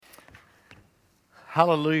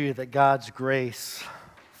Hallelujah that God's grace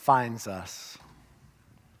finds us.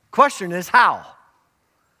 Question is how?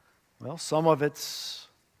 Well, some of it's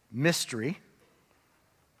mystery.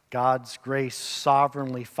 God's grace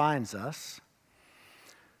sovereignly finds us.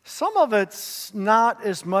 Some of it's not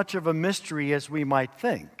as much of a mystery as we might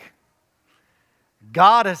think.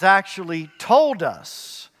 God has actually told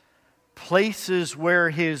us places where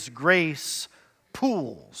His grace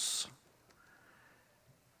pools.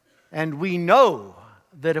 And we know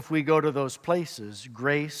that if we go to those places,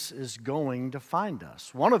 grace is going to find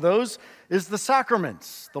us. One of those is the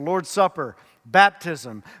sacraments, the Lord's Supper,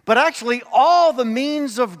 baptism. But actually, all the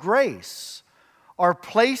means of grace are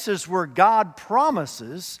places where God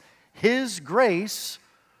promises His grace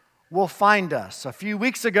will find us. A few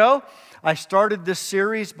weeks ago, I started this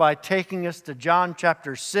series by taking us to John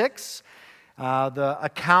chapter 6, the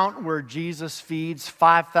account where Jesus feeds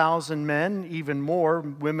 5,000 men, even more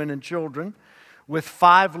women and children, with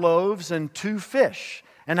 5 loaves and 2 fish,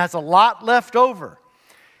 and has a lot left over.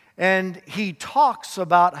 And He talks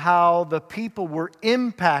about how the people were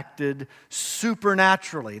impacted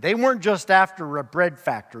supernaturally. They weren't just after a bread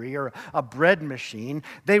factory or a bread machine.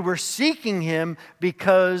 They were seeking Him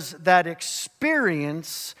because that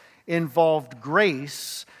experience involved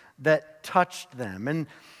grace that touched them. And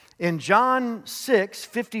in John 6,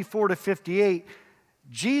 54 to 58,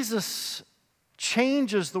 Jesus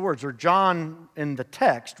changes the words, or John in the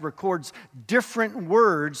text records different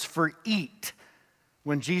words for eat.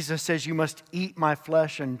 When Jesus says, "You must eat my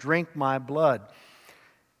flesh and drink my blood."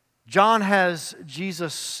 John has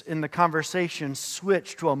Jesus in the conversation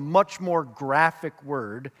switch to a much more graphic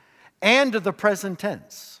word and to the present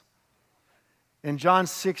tense. In John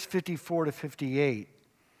 6, 54 to 58,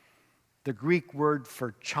 the Greek word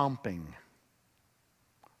for chomping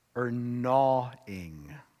or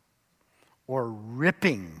gnawing or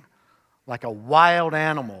ripping like a wild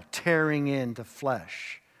animal tearing into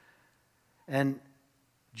flesh. And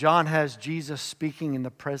John has Jesus speaking in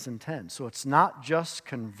the present tense. So it's not just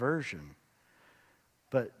conversion,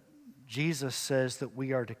 but Jesus says that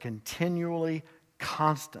we are to continually,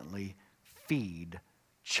 constantly feed,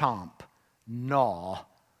 chomp, gnaw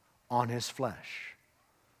on His flesh.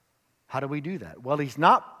 How do we do that? Well, He's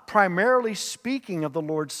not primarily speaking of the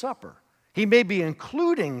Lord's Supper. He may be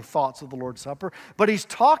including thoughts of the Lord's Supper, but He's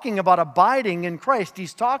talking about abiding in Christ.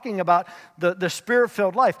 He's talking about the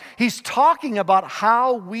Spirit-filled life. He's talking about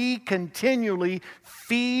how we continually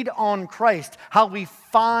feed on Christ, how we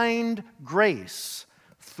find grace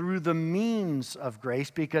through the means of grace,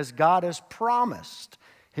 because God has promised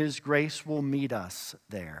His grace will meet us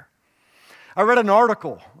there. I read an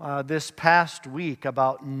article this past week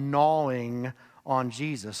about gnawing on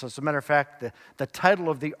Jesus. As a matter of fact, the title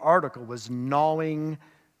of the article was Gnawing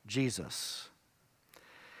Jesus.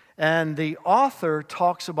 And the author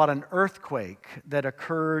talks about an earthquake that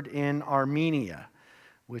occurred in Armenia,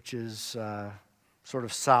 which is sort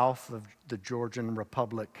of south of the Georgian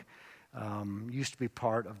Republic, used to be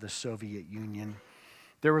part of the Soviet Union.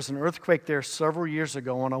 There was an earthquake there several years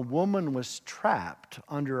ago, and a woman was trapped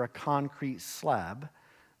under a concrete slab,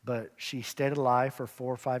 but she stayed alive for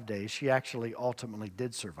 4 or 5 days. She actually ultimately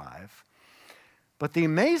did survive. But the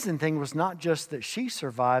amazing thing was not just that she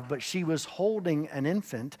survived, but she was holding an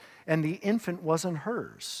infant, and the infant wasn't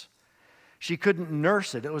hers. She couldn't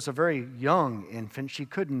nurse it. It was a very young infant. She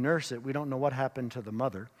couldn't nurse it. We don't know what happened to the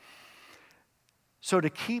mother. So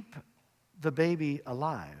to keep the baby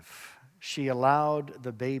alive, she allowed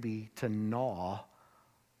the baby to gnaw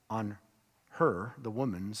on her, the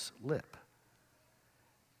woman's, lip,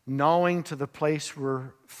 gnawing to the place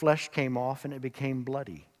where flesh came off and it became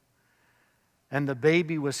bloody. And the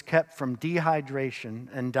baby was kept from dehydration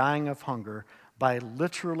and dying of hunger by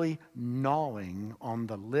literally gnawing on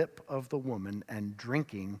the lip of the woman and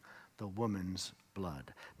drinking the woman's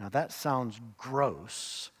blood. Now that sounds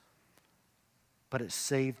gross, but it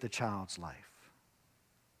saved the child's life.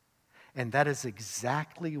 And that is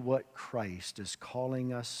exactly what Christ is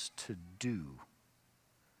calling us to do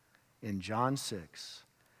in John 6.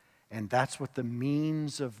 And that's what the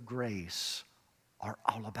means of grace are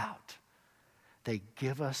all about. They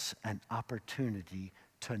give us an opportunity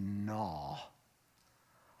to gnaw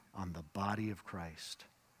on the body of Christ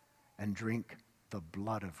and drink the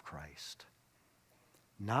blood of Christ.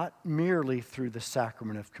 Not merely through the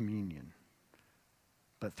sacrament of communion,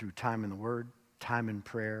 but through time in the Word, time in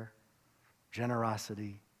prayer,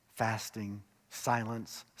 generosity, fasting,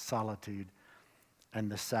 silence, solitude,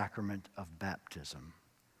 and the sacrament of baptism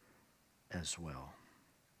as well.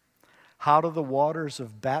 How do the waters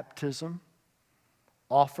of baptism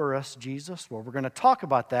offer us Jesus? Well, we're going to talk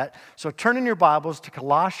about that. So turn in your Bibles to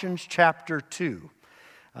Colossians chapter 2.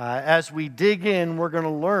 As we dig in, we're going to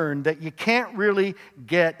learn that you can't really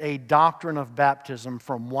get a doctrine of baptism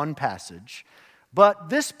from one passage, but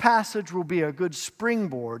this passage will be a good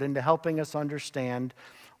springboard into helping us understand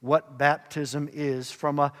what baptism is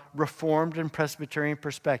from a Reformed and Presbyterian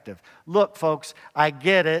perspective. Look, folks, I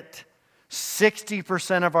get it.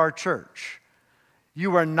 60% of our church,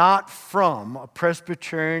 you are not from a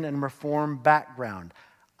Presbyterian and Reformed background.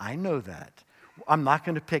 I know that. I'm not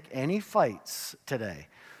going to pick any fights today.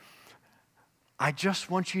 I just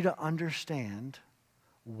want you to understand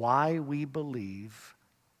why we believe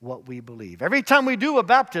what we believe. Every time we do a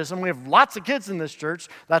baptism, we have lots of kids in this church.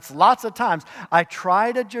 That's lots of times. I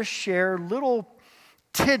try to just share little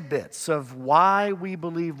tidbits of why we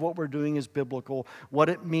believe what we're doing is biblical, what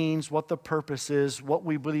it means, what the purpose is, what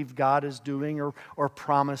we believe God is doing or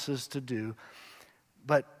promises to do.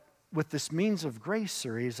 But with this Means of Grace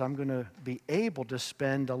series, I'm going to be able to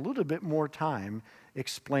spend a little bit more time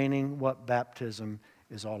explaining what baptism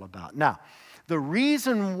is all about. Now, the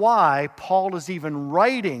reason why Paul is even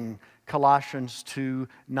writing Colossians 2,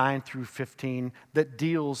 9 through 15 that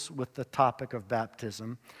deals with the topic of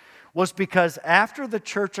baptism was because after the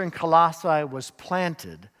church in Colossae was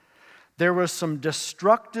planted, there was some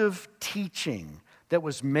destructive teaching that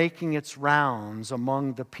was making its rounds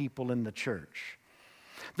among the people in the church.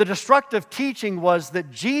 The destructive teaching was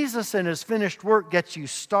that Jesus and his finished work gets you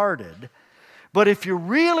started, but if you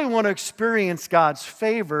really want to experience God's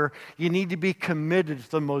favor, you need to be committed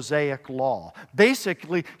to the Mosaic law.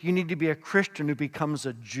 Basically, you need to be a Christian who becomes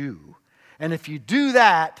a Jew. And if you do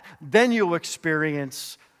that, then you'll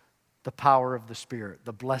experience the power of the Spirit,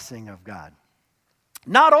 the blessing of God.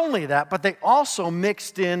 Not only that, but they also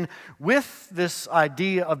mixed in with this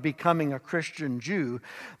idea of becoming a Christian Jew,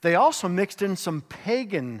 they also mixed in some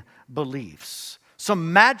pagan beliefs,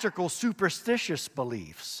 some magical, superstitious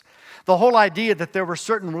beliefs. The whole idea that there were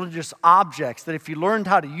certain religious objects that if you learned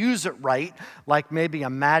how to use it right, like maybe a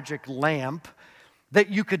magic lamp, that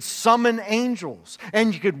you could summon angels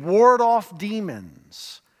and you could ward off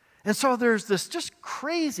demons. And so there's this just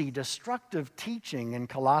crazy destructive teaching in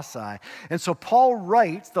Colossae. And so Paul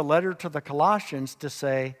writes the letter to the Colossians to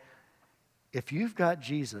say, if you've got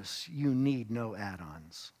Jesus, you need no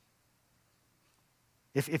add-ons.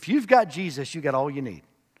 If you've got Jesus, you got all you need.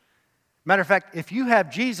 Matter of fact, if you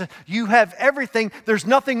have Jesus, you have everything. There's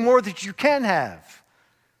nothing more that you can have.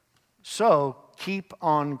 So keep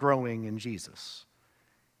on growing in Jesus.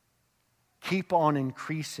 Keep on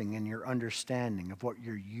increasing in your understanding of what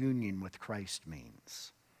your union with Christ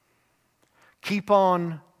means. Keep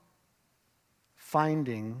on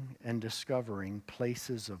finding and discovering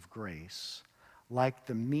places of grace like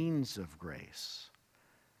the Means of Grace.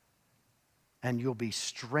 And you'll be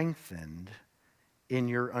strengthened in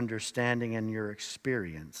your understanding and your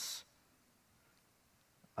experience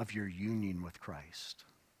of your union with Christ.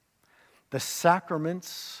 The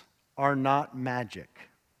sacraments are not magic,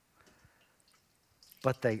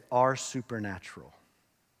 but they are supernatural.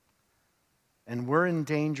 And we're in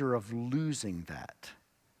danger of losing that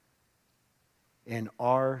in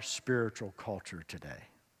our spiritual culture today.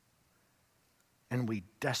 And we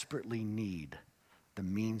desperately need the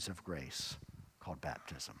means of grace called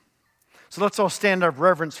baptism. So let's all stand up,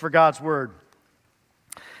 reverence for God's word,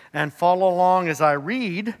 and follow along as I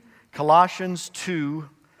read Colossians 2,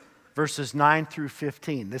 verses 9 through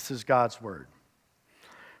 15. This is God's word.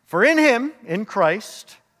 For in him, in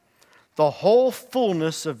Christ, the whole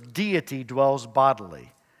fullness of deity dwells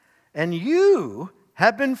bodily, and you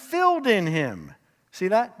have been filled in him. See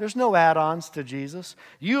that? There's no add-ons to Jesus.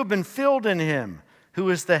 You have been filled in him, who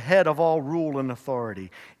is the head of all rule and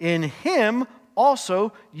authority. In him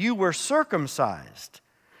also you were circumcised,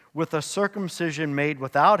 with a circumcision made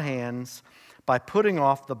without hands, by putting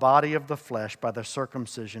off the body of the flesh by the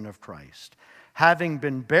circumcision of Christ, having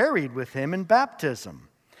been buried with him in baptism,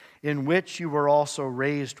 in which you were also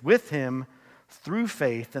raised with him through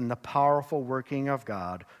faith in the powerful working of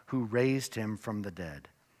God, who raised him from the dead.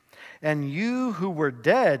 And you who were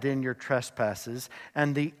dead in your trespasses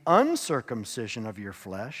and the uncircumcision of your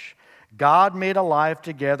flesh, God made alive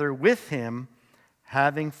together with him,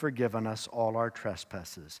 having forgiven us all our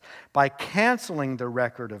trespasses, by canceling the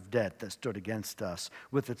record of debt that stood against us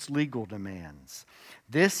with its legal demands.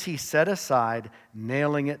 This he set aside,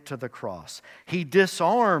 nailing it to the cross. He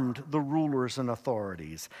disarmed the rulers and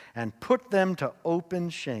authorities and put them to open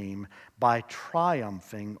shame by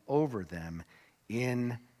triumphing over them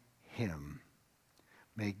in him.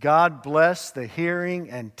 May God bless the hearing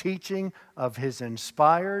and teaching of his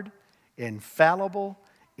inspired, infallible,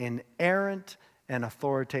 inerrant, and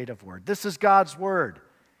authoritative word. This is God's word.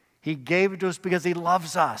 He gave it to us because he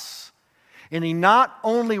loves us. And He not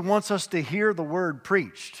only wants us to hear the Word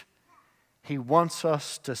preached, He wants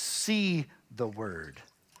us to see the Word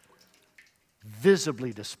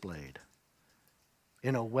visibly displayed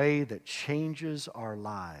in a way that changes our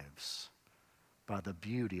lives by the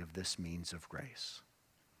beauty of this means of grace.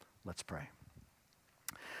 Let's pray.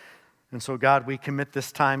 And so, God, we commit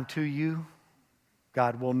this time to You.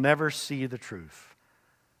 God, we'll never see the truth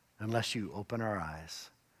unless You open our eyes.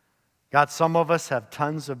 God, some of us have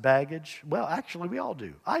tons of baggage. Well, actually, we all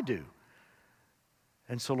do. I do.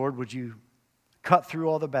 And so, Lord, would You cut through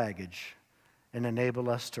all the baggage and enable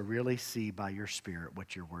us to really see by Your Spirit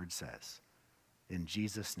what Your Word says. In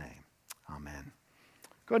Jesus' name, amen.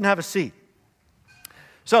 Go ahead and have a seat.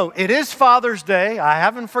 So, it is Father's Day. I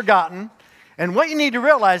haven't forgotten. And what you need to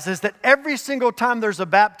realize is that every single time there's a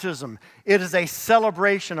baptism, it is a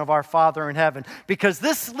celebration of our Father in heaven. Because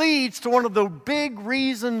this leads to one of the big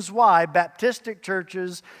reasons why Baptistic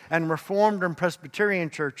churches and Reformed and Presbyterian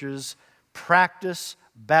churches practice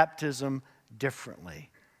baptism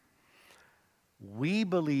differently. We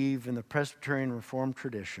believe in the Presbyterian Reformed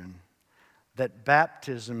tradition that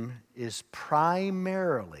baptism is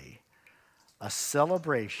primarily a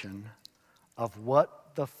celebration of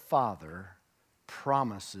what the Father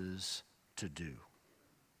promises to do,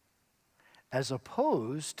 as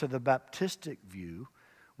opposed to the Baptistic view,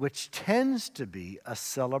 which tends to be a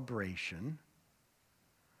celebration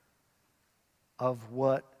of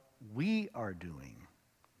what we are doing,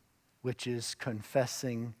 which is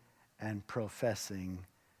confessing and professing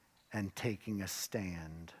and taking a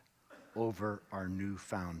stand over our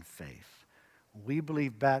newfound faith. We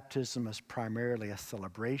believe baptism is primarily a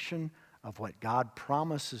celebration of what God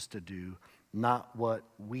promises to do, not what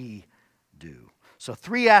we do. So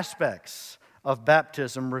 3 aspects of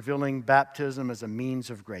baptism revealing baptism as a means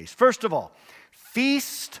of grace. First of all,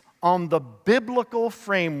 feast on the biblical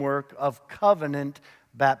framework of covenant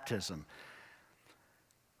baptism.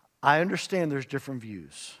 I understand there's different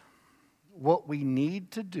views. What we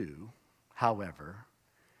need to do, however,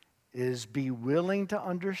 is be willing to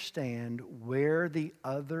understand where the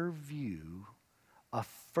other view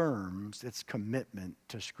affirms its commitment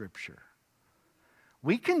to Scripture.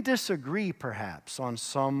 We can disagree, perhaps, on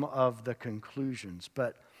some of the conclusions,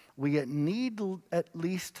 but we need at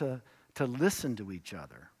least to listen to each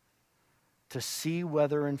other to see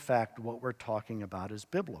whether, in fact, what we're talking about is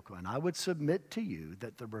biblical. And I would submit to you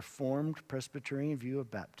that the Reformed Presbyterian view of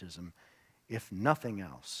baptism, if nothing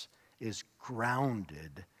else, is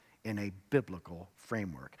grounded in a biblical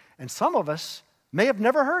framework. And some of us may have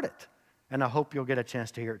never heard it, and I hope you'll get a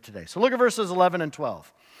chance to hear it today. So look at verses 11 and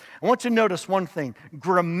 12. I want you to notice one thing.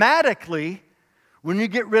 Grammatically, when you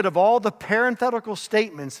get rid of all the parenthetical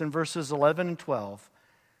statements in verses 11 and 12,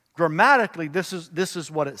 grammatically, this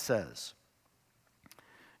is what it says.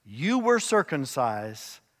 You were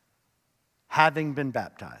circumcised having been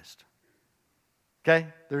baptized. Okay?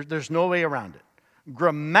 There's no way around it.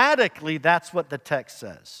 Grammatically, that's what the text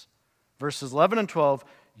says. Verses 11 and 12,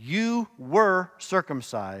 you were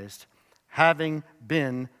circumcised having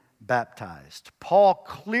been baptized. Paul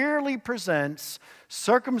clearly presents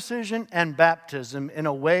circumcision and baptism in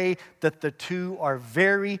a way that the two are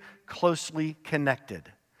very closely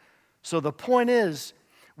connected. So the point is,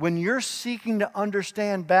 when you're seeking to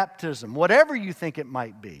understand baptism, whatever you think it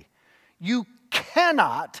might be, you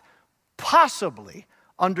cannot possibly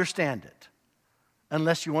understand it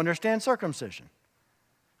unless you understand circumcision.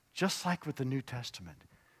 Just like with the New Testament,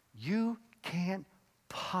 you can't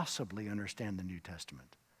possibly understand the New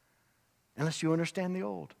Testament unless you understand the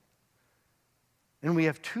Old. And we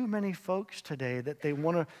have too many folks today that they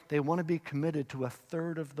want to be committed to a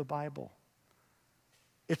third of the Bible.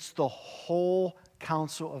 It's the whole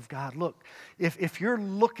counsel of God. Look, if you're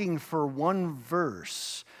looking for one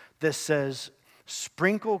verse that says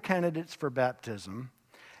sprinkle candidates for baptism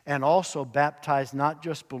and also baptize not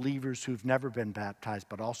just believers who've never been baptized,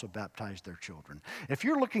 but also baptize their children. If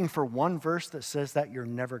you're looking for one verse that says that, you're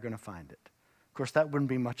never going to find it. Of course, that wouldn't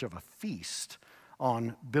be much of a feast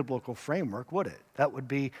on biblical framework, would it? That would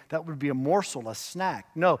be a morsel, a snack.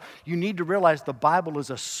 No, you need to realize the Bible is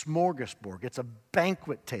a smorgasbord. It's a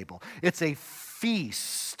banquet table. It's a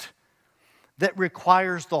feast that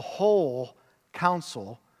requires the whole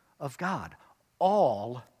counsel of God,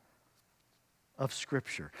 all of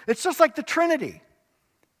Scripture. It's just like the Trinity.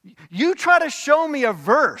 You try to show me a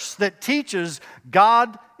verse that teaches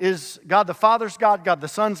God is God the Father's God, God the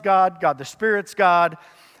Son's God, God the Spirit's God.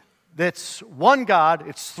 That's one God,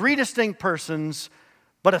 it's 3 distinct persons,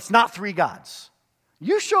 but it's not 3 gods.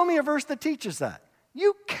 You show me a verse that teaches that.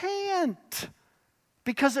 You can't,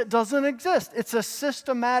 because it doesn't exist. It's a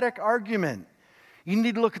systematic argument. You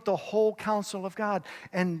need to look at the whole counsel of God.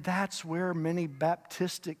 And that's where many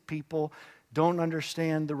Baptistic people don't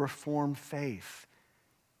understand the Reformed faith.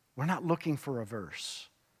 We're not looking for a verse.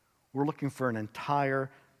 We're looking for an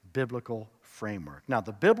entire biblical framework. Now,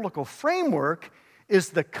 the biblical framework is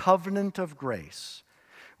the covenant of grace.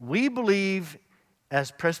 We believe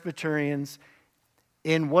as Presbyterians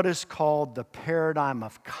in what is called the paradigm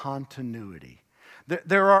of continuity.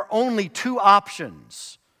 There are only two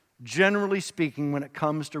options, generally speaking, when it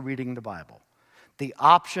comes to reading the Bible. The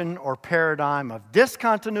option or paradigm of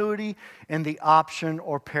discontinuity and the option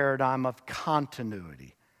or paradigm of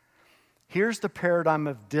continuity. Here's the paradigm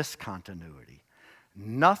of discontinuity.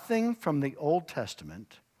 Nothing from the Old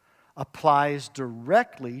Testament applies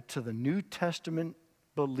directly to the New Testament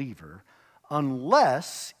believer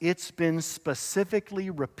unless it's been specifically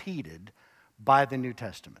repeated by the New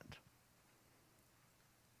Testament.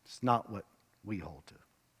 It's not what we hold to.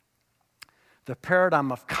 The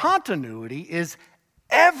paradigm of continuity is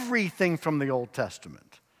everything from the Old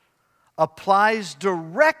Testament applies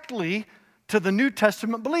directly to the New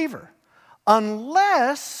Testament believer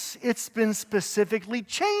unless it's been specifically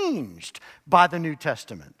changed by the New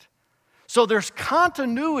Testament. So there's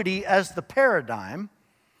continuity as the paradigm,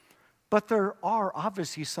 but there are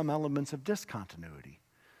obviously some elements of discontinuity.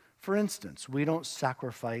 For instance, we don't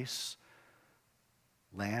sacrifice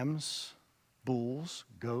lambs, bulls,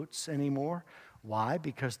 goats anymore. Why?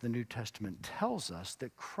 Because the New Testament tells us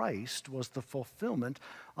that Christ was the fulfillment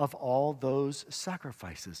of all those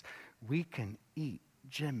sacrifices. We can eat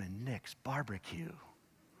Jim and Nick's barbecue.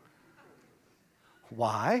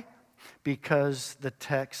 Why? Because the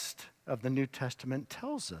text of the New Testament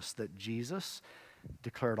tells us that Jesus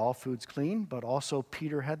declared all foods clean, but also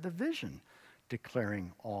Peter had the vision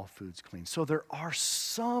declaring all foods clean. So there are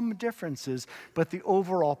some differences, but the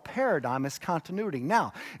overall paradigm is continuity.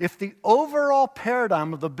 Now, if the overall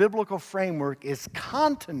paradigm of the biblical framework is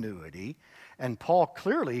continuity, and Paul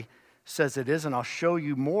clearly says it is, and I'll show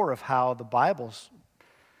you more of how the Bible's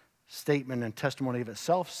statement and testimony of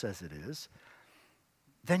itself says it is,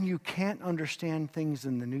 then you can't understand things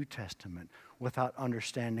in the New Testament without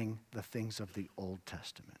understanding the things of the Old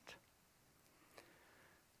Testament.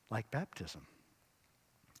 Like baptism.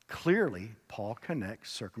 Clearly, Paul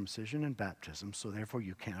connects circumcision and baptism, so therefore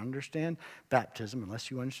you can't understand baptism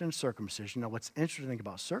unless you understand circumcision. Now, what's interesting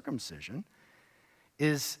about circumcision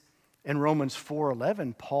is in Romans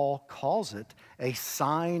 4:11, Paul calls it a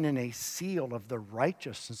sign and a seal of the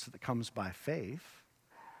righteousness that comes by faith.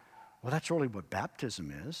 Well, that's really what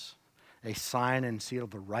baptism is, a sign and seal of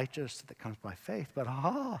the righteousness that comes by faith. But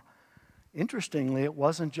interestingly, it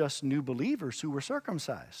wasn't just new believers who were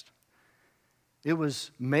circumcised. It was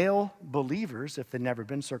male believers, if they'd never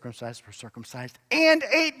been circumcised, were circumcised, and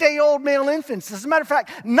 8-day-old male infants. As a matter of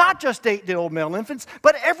fact, not just 8-day-old male infants,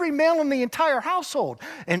 but every male in the entire household.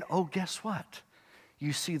 And guess what?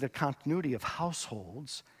 You see the continuity of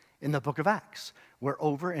households in the book of Acts, where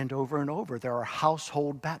over and over and over there are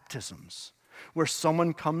household baptisms, where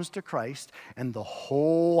someone comes to Christ and the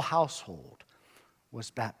whole household was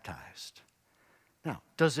baptized. Now,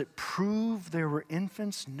 does it prove there were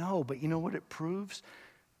infants? No, but you know what it proves?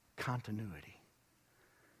 Continuity.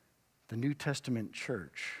 The New Testament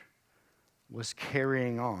church was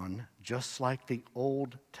carrying on just like the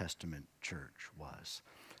Old Testament church was.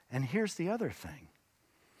 And here's the other thing.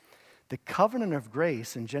 The covenant of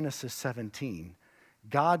grace in Genesis 17,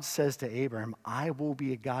 God says to Abraham, I will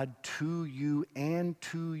be a God to you and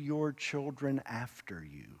to your children after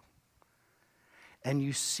you. And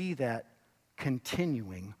you see that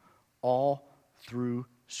continuing all through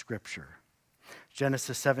Scripture.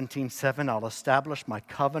 Genesis 17:7, I'll establish my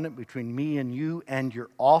covenant between me and you and your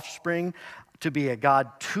offspring to be a God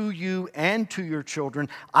to you and to your children.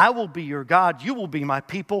 I will be your God. You will be my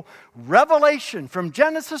people. Revelation, from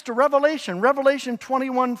Genesis to Revelation, Revelation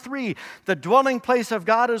 21:3, the dwelling place of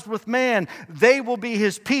God is with man. They will be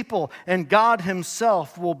his people, and God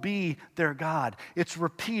himself will be their God. It's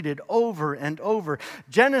repeated over and over.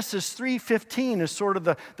 Genesis 3:15 is sort of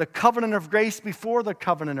the covenant of grace before the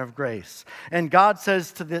covenant of grace. And God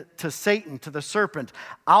says to Satan, to the serpent,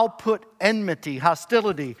 I'll put enmity,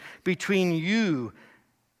 hostility between you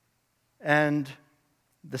and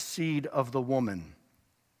the seed of the woman.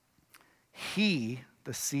 He,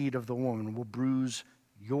 the seed of the woman, will bruise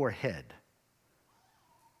your head.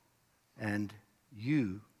 And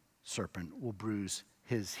you, serpent, will bruise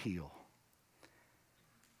his heel.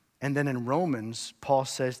 And then in Romans, Paul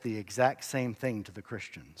says the exact same thing to the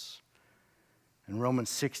Christians. In Romans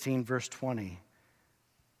 16, verse 20,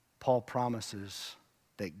 Paul promises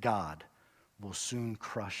that God will soon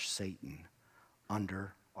crush Satan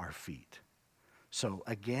under our feet. So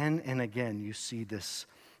again and again, you see this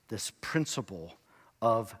principle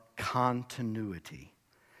of continuity.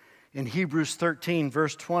 In Hebrews 13,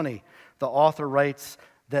 verse 20, the author writes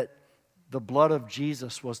that the blood of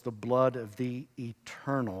Jesus was the blood of the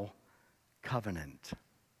eternal covenant.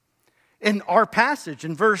 In our passage,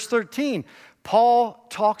 in verse 13, Paul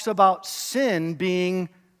talks about sin being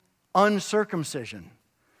uncircumcision.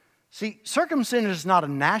 See, circumcision is not a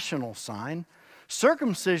national sign.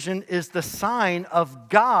 Circumcision is the sign of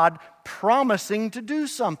God promising to do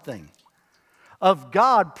something, of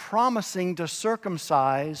God promising to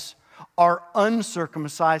circumcise our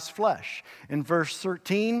uncircumcised flesh. In verse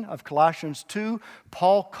 13 of Colossians 2,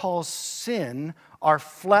 Paul calls sin, our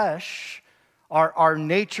flesh, our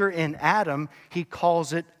nature in Adam, he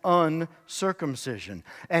calls it uncircumcision.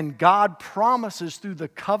 And God promises through the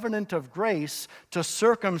covenant of grace to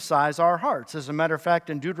circumcise our hearts. As a matter of fact,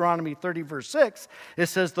 in Deuteronomy 30, verse 6, it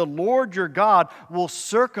says, "The Lord your God will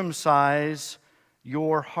circumcise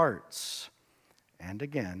your hearts." And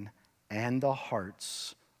again, and the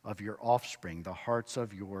hearts of your offspring, the hearts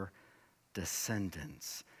of your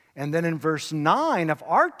descendants. And then in verse 9 of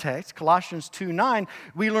our text, Colossians 2:9,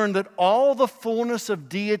 we learn that all the fullness of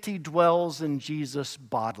deity dwells in Jesus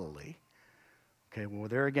bodily. Okay, well,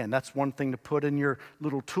 there again, that's one thing to put in your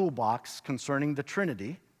little toolbox concerning the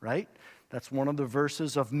Trinity, right? That's one of the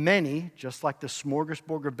verses of many, just like the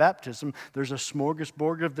smorgasbord of baptism, there's a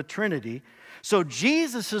smorgasbord of the Trinity. So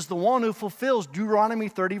Jesus is the one who fulfills Deuteronomy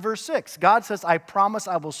 30, verse 6. God says, "I promise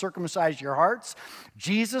I will circumcise your hearts."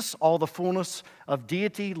 Jesus, all the fullness of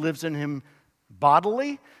deity lives in him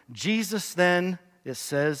bodily. Jesus then, it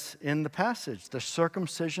says in the passage, the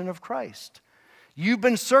circumcision of Christ. You've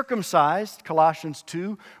been circumcised, Colossians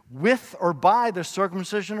 2, with or by the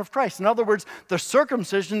circumcision of Christ. In other words, the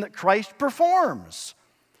circumcision that Christ performs,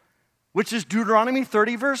 which is Deuteronomy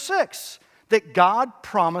 30, verse 6, that God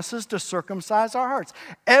promises to circumcise our hearts.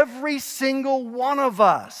 Every single one of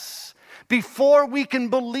us, before we can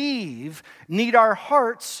believe, need our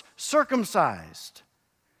hearts circumcised.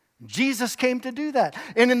 Jesus came to do that.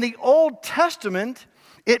 And in the Old Testament,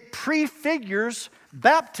 it prefigures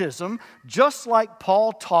baptism, just like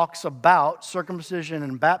Paul talks about circumcision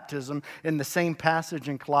and baptism in the same passage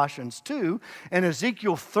in Colossians 2. In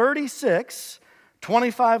Ezekiel 36,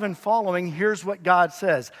 25 and following, here's what God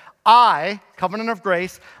says. "I, covenant of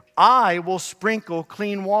grace, I will sprinkle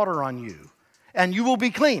clean water on you, and you will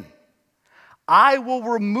be clean. I will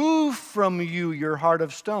remove from you your heart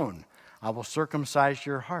of stone. I will circumcise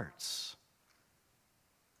your hearts."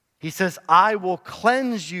 He says, "I will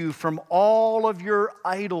cleanse you from all of your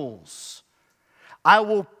idols. I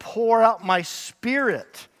will pour out my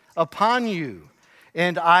spirit upon you,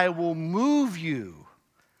 and I will move you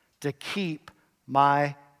to keep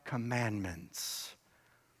my commandments."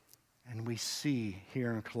 And we see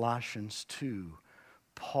here in Colossians 2,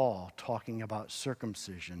 Paul talking about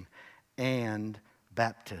circumcision and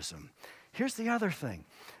baptism. Here's the other thing.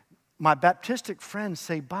 My Baptistic friends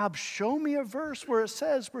say, "Bob, show me a verse where it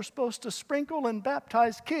says we're supposed to sprinkle and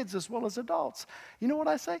baptize kids as well as adults." You know what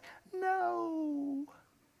I say? No.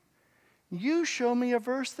 You show me a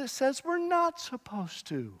verse that says we're not supposed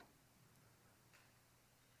to.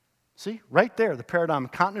 See, right there, the paradigm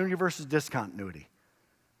of continuity versus discontinuity.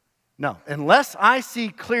 No, unless I see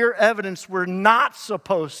clear evidence we're not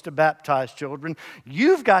supposed to baptize children,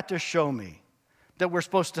 you've got to show me that we're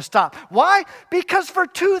supposed to stop. Why? Because for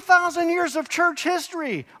 2,000 years of church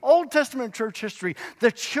history, Old Testament church history,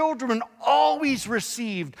 the children always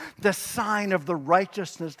received the sign of the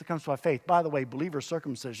righteousness that comes by faith. By the way, believer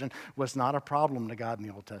circumcision was not a problem to God in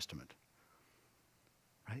the Old Testament.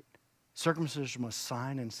 Right? Circumcision was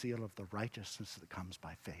sign and seal of the righteousness that comes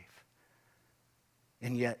by faith.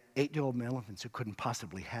 And yet, 8-year-old male infants who couldn't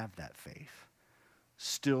possibly have that faith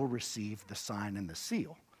still received the sign and the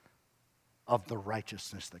seal of the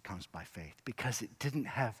righteousness that comes by faith, because it didn't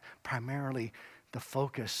have primarily the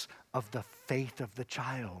focus of the faith of the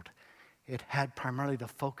child. It had primarily the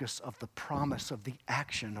focus of the promise of the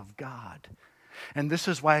action of God. And this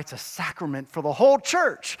is why it's a sacrament for the whole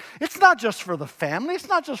church. It's not just for the family. It's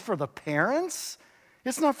not just for the parents.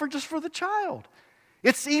 It's not just for the child.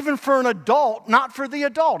 It's even for an adult, not for the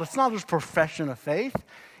adult. It's not just profession of faith.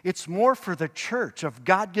 It's more for the church, of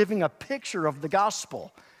God giving a picture of the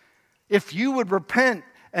gospel. If you would repent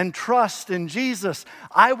and trust in Jesus,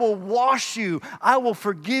 I will wash you, I will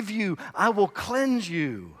forgive you, I will cleanse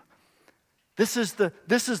you. This is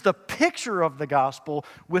the picture of the gospel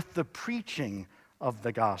with the preaching of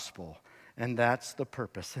the gospel. And that's the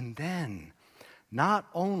purpose. And then not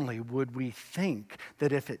only would we think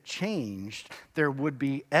that if it changed, there would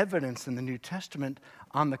be evidence in the New Testament.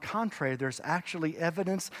 On the contrary, there's actually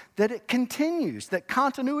evidence that it continues, that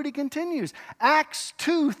continuity continues. Acts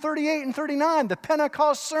 2, 38 and 39, the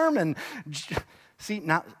Pentecost sermon. See,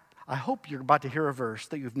 now, I hope you're about to hear a verse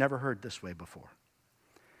that you've never heard this way before.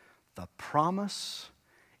 The promise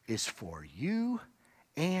is for you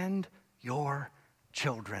and your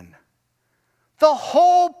children. The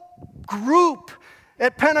whole group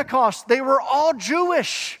at Pentecost, they were all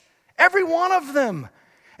Jewish, every one of them.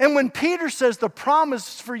 And when Peter says the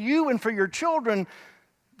promise is for you and for your children,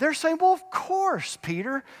 they're saying, well, of course,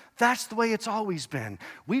 Peter, that's the way it's always been.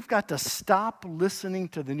 We've got to stop listening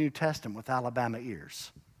to the New Testament with Alabama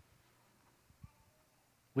ears.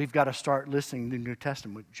 We've got to start listening to the New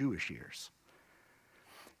Testament with Jewish ears.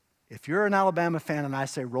 If you're an Alabama fan and I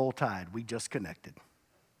say Roll Tide, we just connected.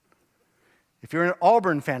 If you're an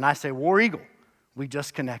Auburn fan, I say War Eagle, we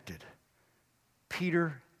just connected.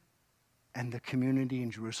 Peter and the community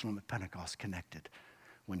in Jerusalem at Pentecost connected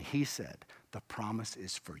when he said, the promise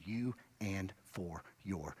is for you and for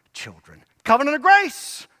your children. Covenant of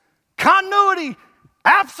grace, continuity,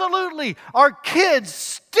 absolutely. Our kids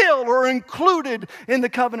still are included in the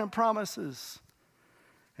covenant promises.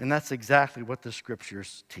 And that's exactly what the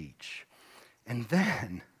scriptures teach. And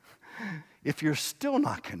then, if you're still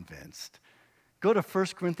not convinced, go to 1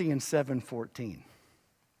 Corinthians 7:14,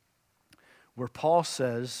 where Paul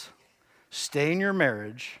says, stay in your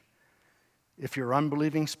marriage if your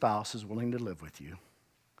unbelieving spouse is willing to live with you,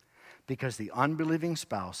 because the unbelieving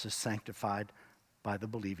spouse is sanctified by the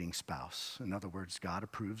believing spouse. In other words, God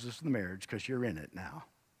approves of the marriage because you're in it now.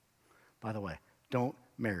 By the way, don't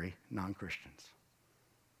marry non-Christians.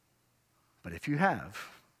 But if you have,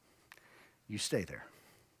 you stay there.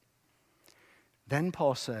 Then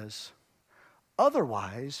Paul says,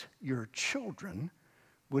 otherwise your children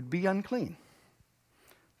would be unclean.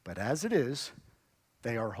 But as it is,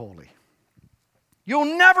 they are holy.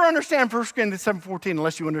 You'll never understand 1 Corinthians 7:14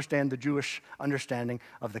 unless you understand the Jewish understanding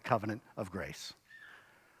of the covenant of grace.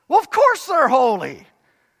 Well, of course they're holy.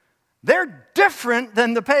 They're different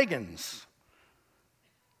than the pagans.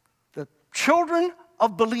 The children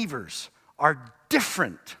of believers are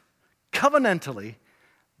different covenantally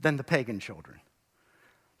than the pagan children.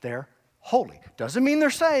 They're holy. Doesn't mean they're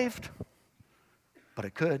saved, but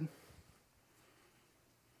it could.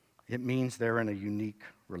 It means they're in a unique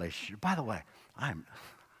relationship. By the way, I'm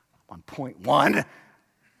on point 1.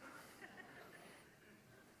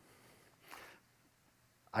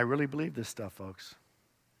 I really believe this stuff, folks.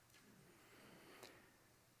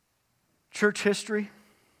 Church history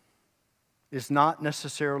is not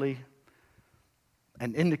necessarily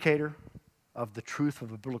an indicator of the truth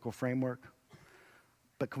of a biblical framework.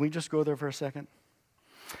 But can we just go there for a second?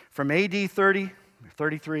 From AD 30,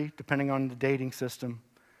 33, depending on the dating system,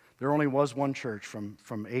 there only was one church from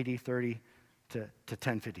AD 30 to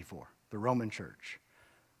 1054, the Roman Church.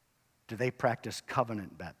 Do they practice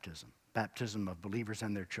covenant baptism? Baptism of believers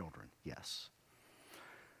and their children? Yes.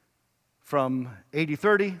 From AD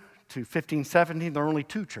 30 to 1517, there are only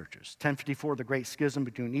 2 churches. 1054, the Great Schism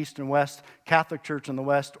between East and West, Catholic Church in the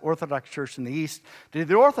West, Orthodox Church in the East. Did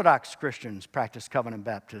the Orthodox Christians practice covenant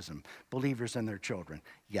baptism? Believers and their children?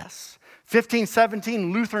 Yes.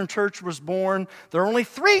 1517, Lutheran Church was born. There are only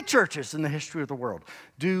 3 churches in the history of the world.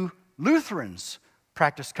 Do Lutherans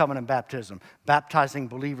practice covenant baptism, baptizing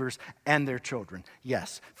believers and their children?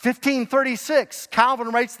 Yes. 1536,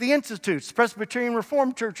 Calvin writes the Institutes. Presbyterian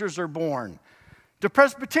Reformed churches are born. Do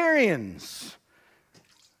Presbyterians?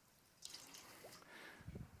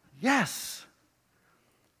 Yes.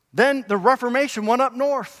 Then the Reformation went up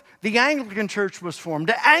north. The Anglican Church was formed.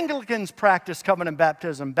 The Anglicans practiced covenant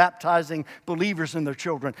baptism, baptizing believers and their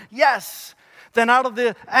children. Yes. Then out of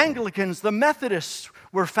the Anglicans, the Methodists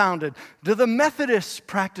were founded. Do the Methodists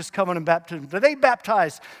practice covenant baptism? Do they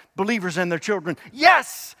baptize believers and their children?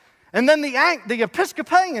 Yes. And then the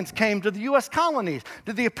Episcopalians came to the U.S. colonies.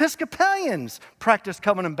 Did the Episcopalians practice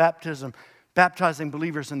covenant baptism, baptizing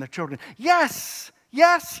believers and their children? Yes,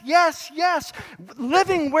 yes, yes, yes.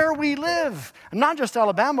 Living where we live, not just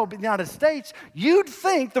Alabama, but the United States, you'd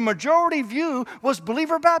think the majority view was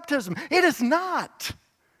believer baptism. It is not.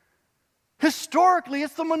 Historically,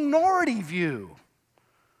 it's the minority view.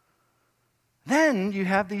 Then you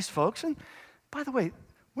have these folks, and by the way,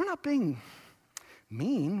 we're not being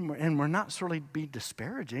mean, and we're not sort of be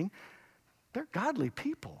disparaging. They're godly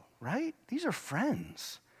people, right? These are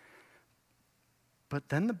friends. But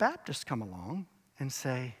then the Baptists come along and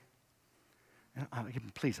say,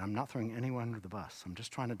 please, I'm not throwing anyone under the bus. I'm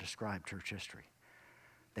just trying to describe church history.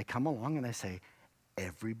 They come along and they say,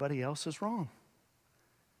 everybody else is wrong.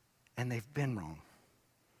 and they've been wrong.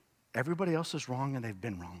 Everybody else is wrong and they've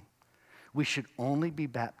been wrong. We should only be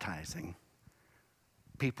baptizing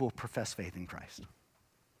people who profess faith in Christ.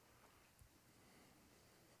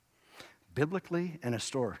 Biblically and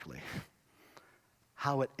historically,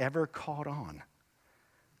 how it ever caught on,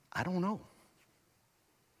 I don't know.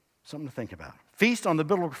 Something to think about. Feast on the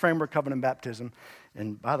biblical framework, covenant baptism.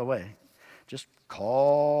 And by the way, just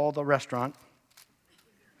call the restaurant.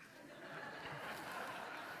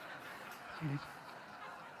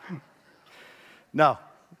 No.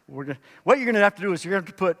 What you're going to have to do is you're going to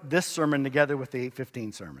have to put this sermon together with the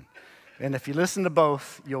 8:15 sermon. And if you listen to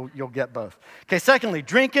both, you'll get both. Okay, secondly,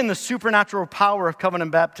 drink in the supernatural power of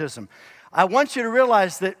covenant baptism. I want you to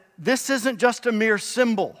realize that this isn't just a mere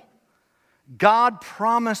symbol. God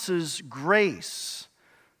promises grace.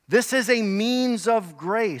 This is a means of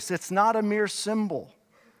grace. It's not a mere symbol.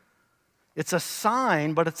 It's a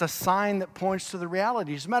sign, but it's a sign that points to the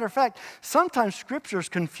reality. As a matter of fact, sometimes Scripture is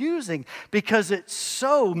confusing because it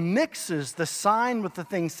so mixes the sign with the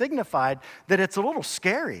thing signified that it's a little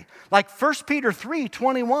scary. Like 1 Peter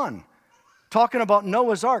 3:21, talking about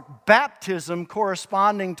Noah's Ark, baptism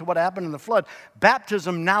corresponding to what happened in the flood.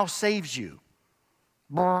 Baptism now saves you.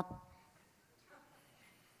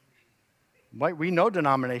 We know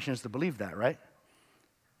denominations that believe that, right?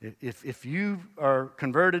 If you are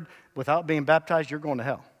converted without being baptized, you're going to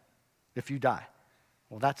hell if you die.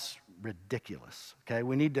 Well, that's ridiculous, okay?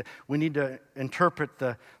 We need to interpret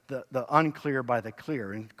the unclear by the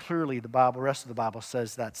clear, and clearly the rest of the Bible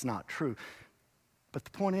says that's not true. But the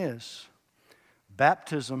point is,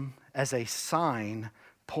 baptism as a sign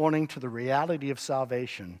pointing to the reality of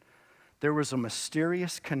salvation, there was a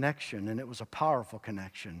mysterious connection, and it was a powerful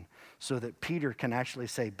connection, so that Peter can actually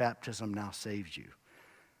say, baptism now saves you.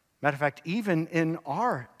 Matter of fact, even in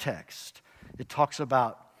our text, it talks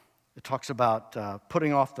about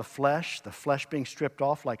putting off the flesh being stripped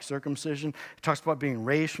off like circumcision. It talks about being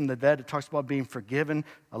raised from the dead. It talks about being forgiven,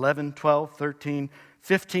 11, 12, 13,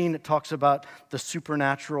 15. It talks about the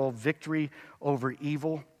supernatural victory over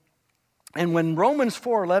evil. And when Romans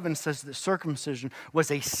 4:11 says that circumcision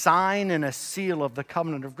was a sign and a seal of the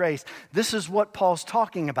covenant of grace, this is what Paul's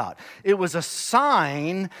talking about. It was a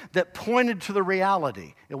sign that pointed to the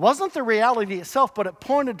reality. It wasn't the reality itself, but it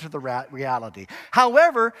pointed to the reality.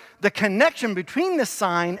 However, the connection between the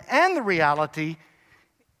sign and the reality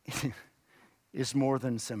is more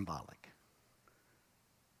than symbolic.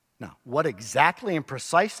 Now, what exactly and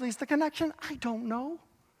precisely is the connection? I don't know.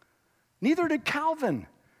 Neither did Calvin.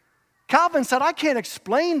 Calvin said, I can't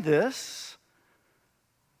explain this.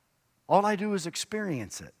 All I do is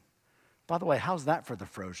experience it. By the way, how's that for the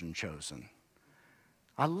frozen chosen?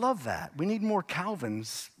 I love that. We need more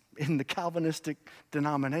Calvins in the Calvinistic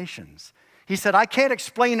denominations. He said, I can't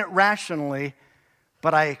explain it rationally,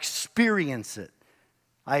 but I experience it.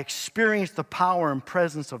 I experience the power and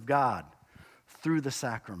presence of God through the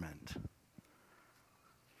sacrament.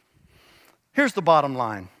 Here's the bottom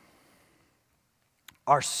line.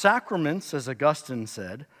 Are sacraments, as Augustine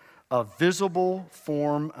said, a visible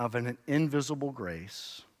form of an invisible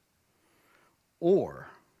grace, or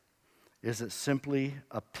is it simply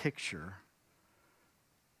a picture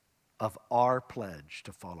of our pledge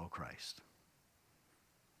to follow Christ?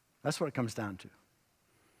 That's what it comes down to.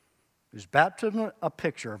 Is baptism a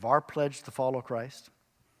picture of our pledge to follow Christ,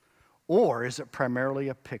 or is it primarily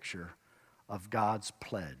a picture of God's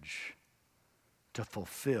pledge to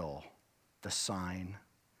fulfill the sign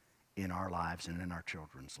in our lives and in our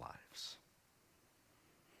children's lives?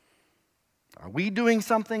 Are we doing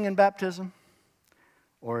something in baptism,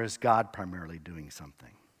 or is God primarily doing something?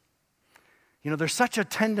 You know, there's such a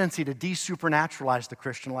tendency to de-supernaturalize the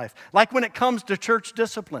Christian life. Like when it comes to church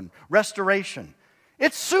discipline, restoration.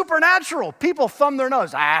 It's supernatural. People thumb their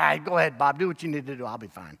nose. Go ahead, Bob, do what you need to do. I'll be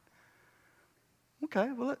fine. Okay,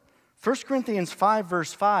 well, 1 Corinthians 5,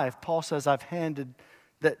 verse 5, Paul says,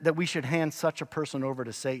 that we should hand such a person over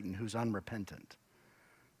to Satan who's unrepentant.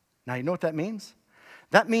 Now, you know what that means?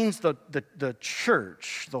 That means the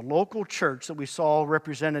church, the local church that we saw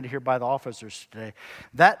represented here by the officers today,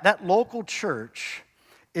 that local church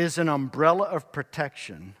is an umbrella of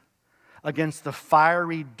protection against the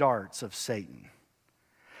fiery darts of Satan.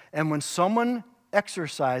 And when someone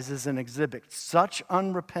exercises and exhibits such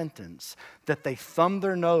unrepentance that they thumb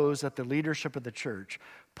their nose at the leadership of the church,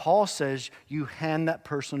 Paul says you hand that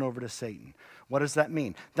person over to Satan. What does that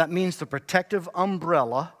mean? That means the protective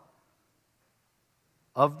umbrella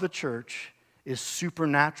of the church is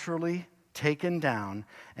supernaturally taken down,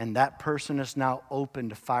 and that person is now open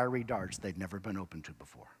to fiery darts they've never been open to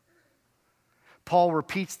before. Paul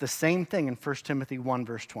repeats the same thing in 1 Timothy 1,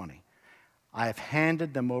 verse 20. I have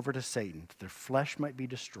handed them over to Satan, that their flesh might be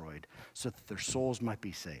destroyed, so that their souls might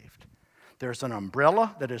be saved. There's an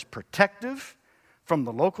umbrella that is protective from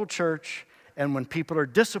the local church, and when people are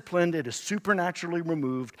disciplined, it is supernaturally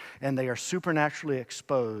removed, and they are supernaturally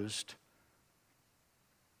exposed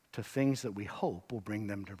to things that we hope will bring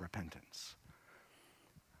them to repentance.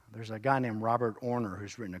 There's a guy named Robert Orner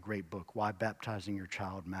who's written a great book, Why Baptizing Your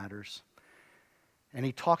Child Matters. And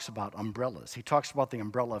he talks about umbrellas. He talks about the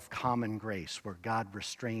umbrella of common grace, where God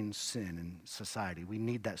restrains sin in society. We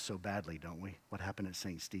need that so badly, don't we? What happened at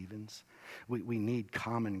St. Stephen's? We need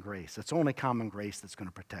common grace. It's only common grace that's going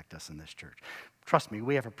to protect us in this church. Trust me,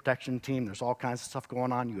 we have a protection team. There's all kinds of stuff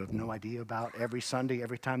going on you have no idea about every Sunday,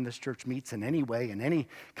 every time this church meets in any way, in any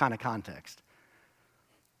kind of context.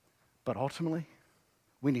 But ultimately,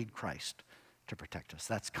 we need Christ to protect us.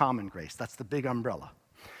 That's common grace. That's the big umbrella.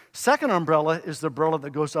 Second umbrella is the umbrella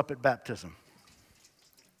that goes up at baptism.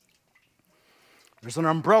 There's an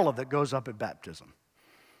umbrella that goes up at baptism.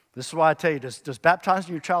 This is why I tell you, does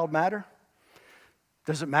baptizing your child matter?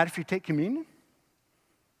 Does it matter if you take communion?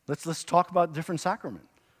 Let's talk about different sacrament.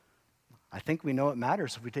 I think we know it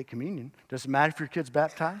matters if we take communion. Does it matter if your kid's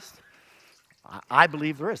baptized? I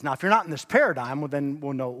believe there is. Now, if you're not in this paradigm, well, then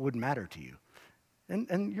we'll know it wouldn't matter to you.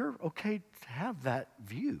 And you're okay to have that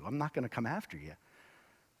view. I'm not going to come after you.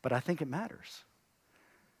 But I think it matters.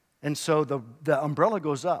 And so the umbrella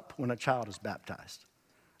goes up when a child is baptized.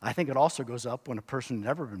 I think it also goes up when a person who's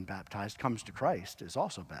never been baptized comes to Christ, is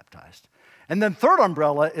also baptized. And then third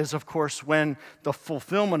umbrella is, of course, when the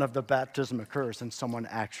fulfillment of the baptism occurs and someone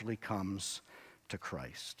actually comes to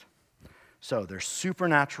Christ. So there's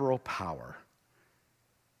supernatural power.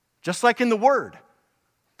 Just like in the Word.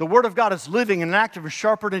 The Word of God is living and active and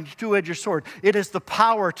sharper than a two-edged sword. It is the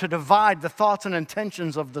power to divide the thoughts and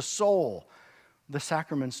intentions of the soul. The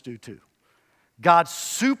sacraments do too. God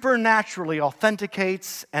supernaturally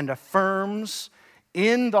authenticates and affirms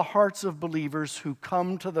in the hearts of believers who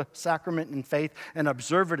come to the sacrament in faith and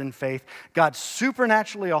observe it in faith. God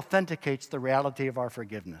supernaturally authenticates the reality of our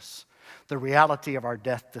forgiveness, the reality of our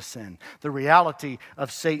death to sin, the reality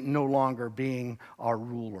of Satan no longer being our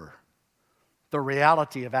ruler, the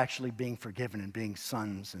reality of actually being forgiven and being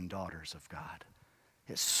sons and daughters of God.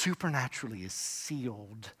 It supernaturally is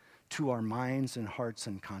sealed to our minds and hearts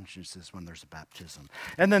and consciences when there's a baptism.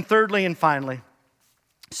 And then thirdly and finally,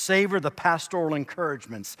 savor the pastoral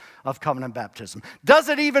encouragements of covenant baptism. Does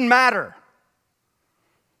it even matter?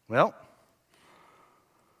 Well,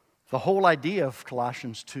 the whole idea of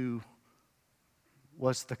Colossians 2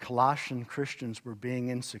 was the Colossian Christians were being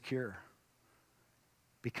insecure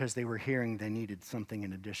because they were hearing they needed something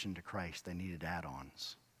in addition to Christ. They needed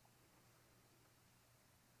add-ons.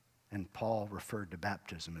 And Paul referred to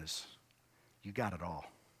baptism as, you got it all.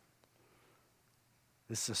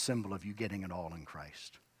 This is a symbol of you getting it all in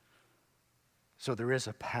Christ. So there is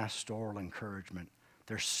a pastoral encouragement.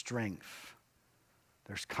 There's strength.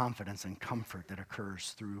 There's confidence and comfort that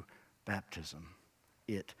occurs through baptism.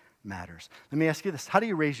 It matters. Let me ask you this. How do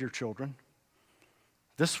you raise your children?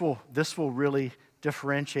 This will really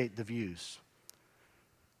differentiate the views.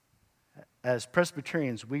 As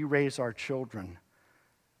Presbyterians, we raise our children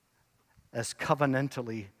as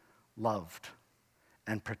covenantally loved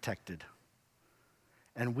and protected.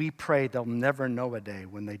 And we pray they'll never know a day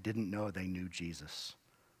when they didn't know they knew Jesus.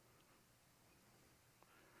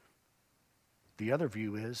 The other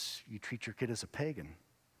view is you treat your kid as a pagan.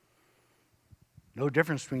 No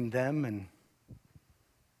difference between them and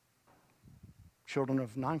children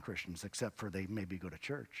of non-Christians, except for they maybe go to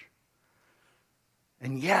church.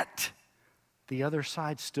 And yet, the other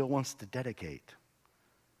side still wants to dedicate.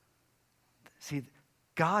 See,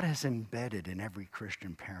 God has embedded in every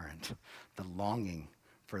Christian parent the longing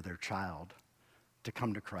for their child to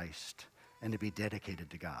come to Christ and to be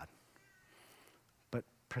dedicated to God. But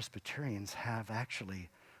Presbyterians have actually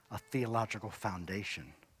a theological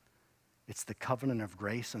foundation. It's the covenant of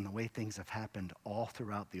grace and the way things have happened all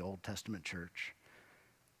throughout the Old Testament church,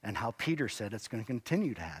 and how Peter said it's going to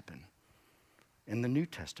continue to happen in the New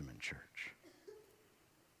Testament church.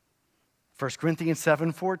 1 Corinthians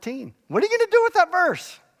 7:14. What are you going to do with that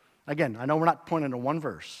verse? Again, I know we're not pointing to one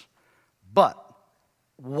verse, but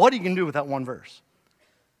what are you going to do with that one verse?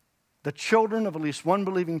 The children of at least one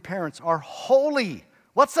believing parents are holy.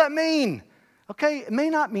 What's that mean? Okay, it may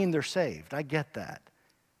not mean they're saved. I get that.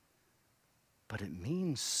 But it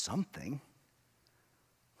means something.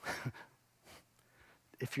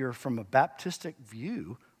 If you're from a Baptistic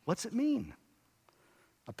view, what's it mean?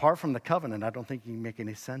 Apart from the covenant, I don't think you can make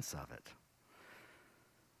any sense of it.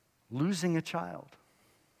 Losing a child.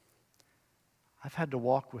 I've had to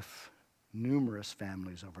walk with numerous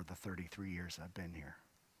families over the 33 years I've been here.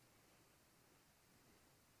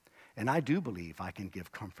 And I do believe I can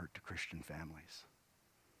give comfort to Christian families.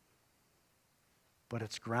 But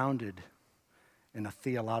it's grounded in a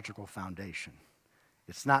theological foundation.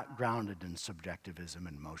 It's not grounded in subjectivism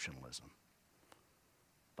and emotionalism.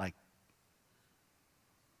 Like,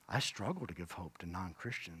 I struggle to give hope to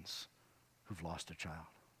non-Christians who've lost a child.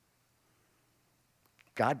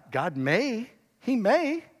 God may, he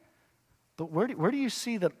may, but where do you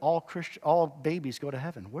see that all babies go to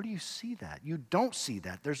heaven? Where do you see that? You don't see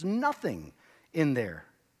that. There's nothing in there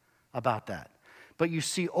about that. But you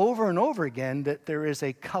see over and over again that there is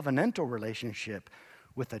a covenantal relationship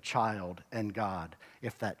with a child and God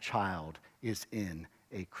if that child is in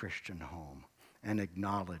a Christian home and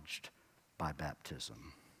acknowledged by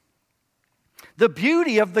baptism. The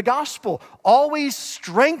beauty of the gospel always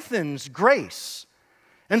strengthens grace.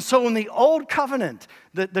 And so in the Old Covenant,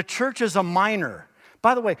 the church is a minor.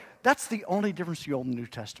 By the way, that's the only difference in the Old and New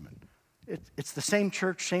Testament. It's the same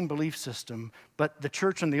church, same belief system, but the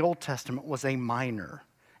church in the Old Testament was a minor.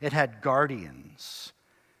 It had guardians.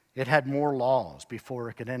 It had more laws before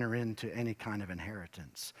it could enter into any kind of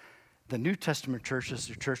inheritance. The New Testament church is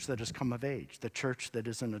the church that has come of age, the church that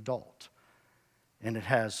is an adult. And it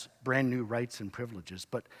has brand new rights and privileges,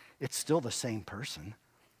 but it's still the same person.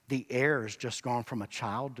 The heir has just gone from a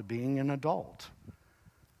child to being an adult.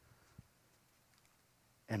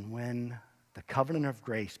 And when the covenant of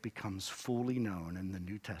grace becomes fully known in the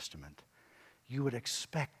New Testament, you would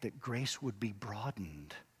expect that grace would be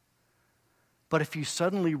broadened. But if you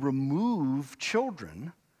suddenly remove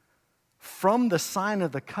children from the sign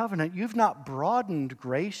of the covenant, you've not broadened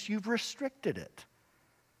grace, you've restricted it.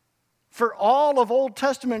 For all of Old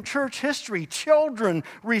Testament church history, children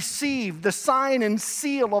received the sign and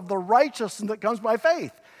seal of the righteousness that comes by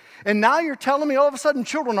faith. And now you're telling me all of a sudden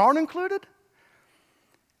children aren't included?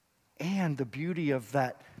 And the beauty of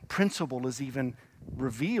that principle is even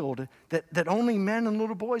revealed that only men and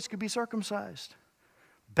little boys could be circumcised.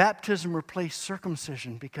 Baptism replaced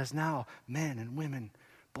circumcision because now men and women,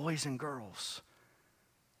 boys and girls,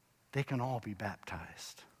 they can all be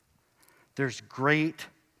baptized. There's great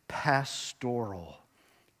pastoral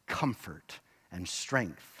comfort and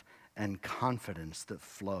strength and confidence that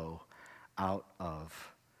flow out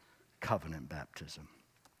of covenant baptism.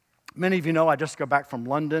 Many of you know I just got back from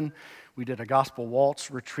London. We did a gospel waltz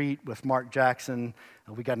retreat with Mark Jackson.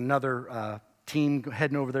 We got another team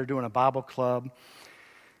heading over there doing a Bible club.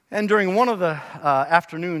 And during one of the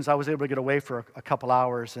afternoons, I was able to get away for a couple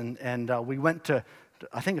hours, and we went to,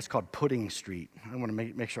 I think it's called Pudding Street. I want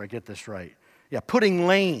to make sure I get this right. Yeah, Pudding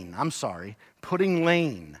Lane. Pudding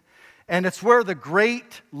Lane. And it's where the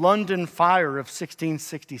Great London Fire of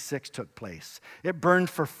 1666 took place. It burned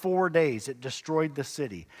for 4 days. It destroyed the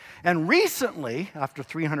city. And recently, after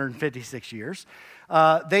 356 years,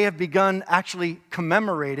 they have begun actually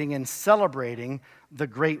commemorating and celebrating the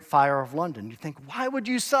Great Fire of London. You think, why would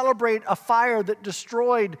you celebrate a fire that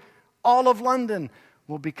destroyed all of London?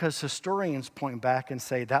 Well, because historians point back and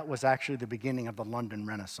say that was actually the beginning of the London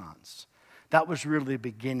Renaissance. That was really the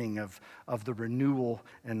beginning of the renewal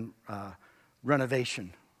and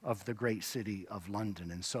renovation of the great city of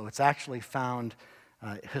London. And so it's actually found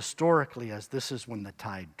historically as this is when the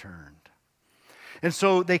tide turned. And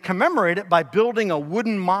so they commemorate it by building a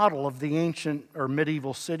wooden model of the ancient or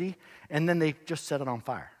medieval city, and then they just set it on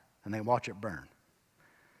fire, and they watch it burn.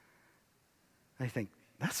 They think,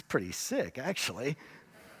 that's pretty sick, actually.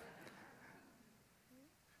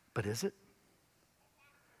 But is it?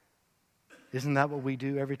 Isn't that what we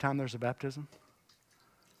do every time there's a baptism?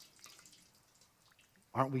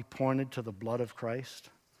 Aren't we pointed to the blood of Christ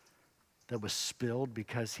that was spilled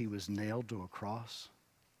because he was nailed to a cross?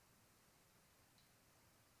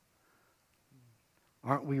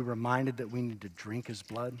 Aren't we reminded that we need to drink his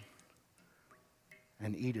blood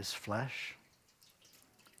and eat his flesh?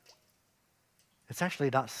 It's actually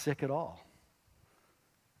not sick at all.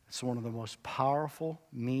 It's one of the most powerful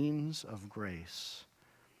means of grace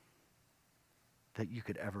that you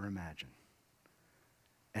could ever imagine.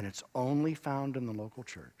 And it's only found in the local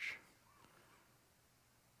church.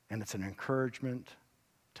 And it's an encouragement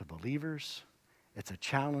to believers. It's a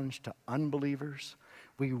challenge to unbelievers.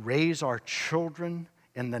 We raise our children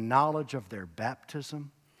in the knowledge of their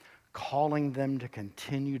baptism, calling them to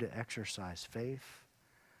continue to exercise faith.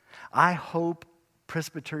 I hope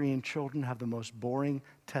Presbyterian children have the most boring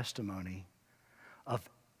testimony of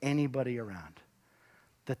anybody around,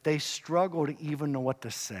 that they struggle to even know what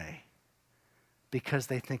to say because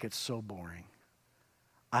they think it's so boring.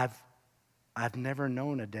 I've never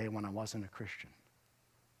known a day when I wasn't a Christian.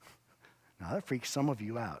 Now that freaks some of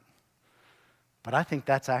you out. But I think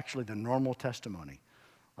that's actually the normal testimony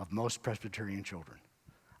of most Presbyterian children.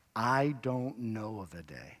 I don't know of a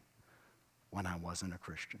day when I wasn't a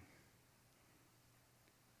Christian.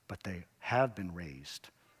 But they have been raised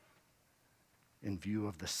in view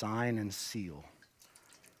of the sign and seal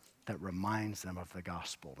that reminds them of the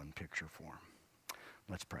gospel in picture form.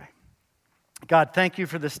 Let's pray. God, thank you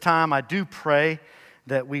for this time. I do pray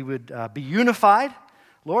that we would be unified.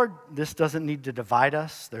 Lord, this doesn't need to divide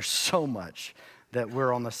us. There's so much that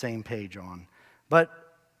we're on the same page on.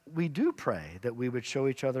 But we do pray that we would show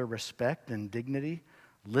each other respect and dignity,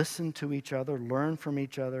 listen to each other, learn from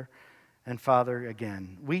each other. And Father,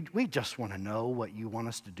 again, we just want to know what you want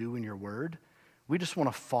us to do in your word. We just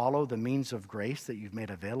want to follow the means of grace that you've made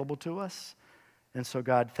available to us. And so,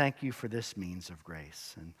 God, thank you for this means of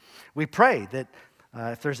grace. And we pray that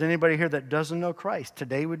if there's anybody here that doesn't know Christ,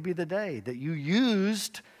 today would be the day that you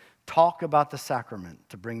used talk about the sacrament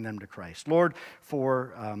to bring them to Christ. Lord,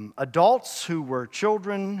 for adults who were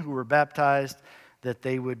children, who were baptized, that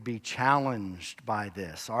they would be challenged by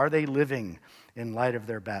this. Are they living in light of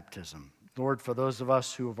their baptism? Lord, for those of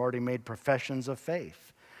us who have already made professions of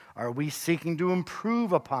faith, are we seeking to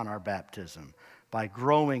improve upon our baptism by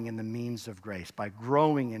growing in the means of grace, by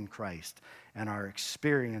growing in Christ and our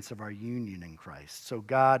experience of our union in Christ? So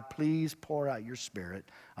God, please pour out your Spirit,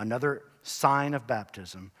 another sign of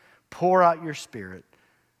baptism. Pour out your Spirit,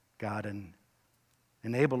 God, and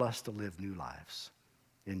enable us to live new lives.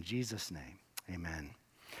 In Jesus' name, amen.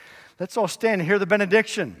 Let's all stand and hear the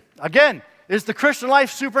benediction. Again, is the Christian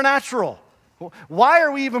life supernatural? Why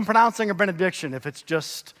are we even pronouncing a benediction if it's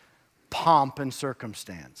just pomp and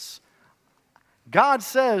circumstance? God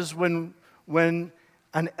says when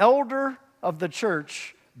an elder of the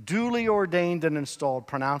church, duly ordained and installed,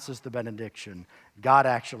 pronounces the benediction, God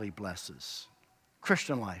actually blesses.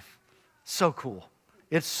 Christian life, so cool.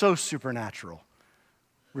 It's so supernatural.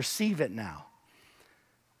 Receive it now.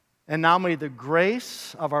 And now may the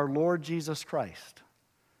grace of our Lord Jesus Christ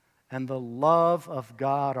and the love of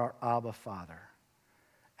God our Abba Father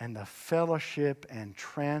and the fellowship and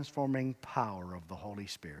transforming power of the Holy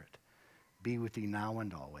Spirit be with you now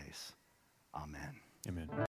and always. Amen. Amen.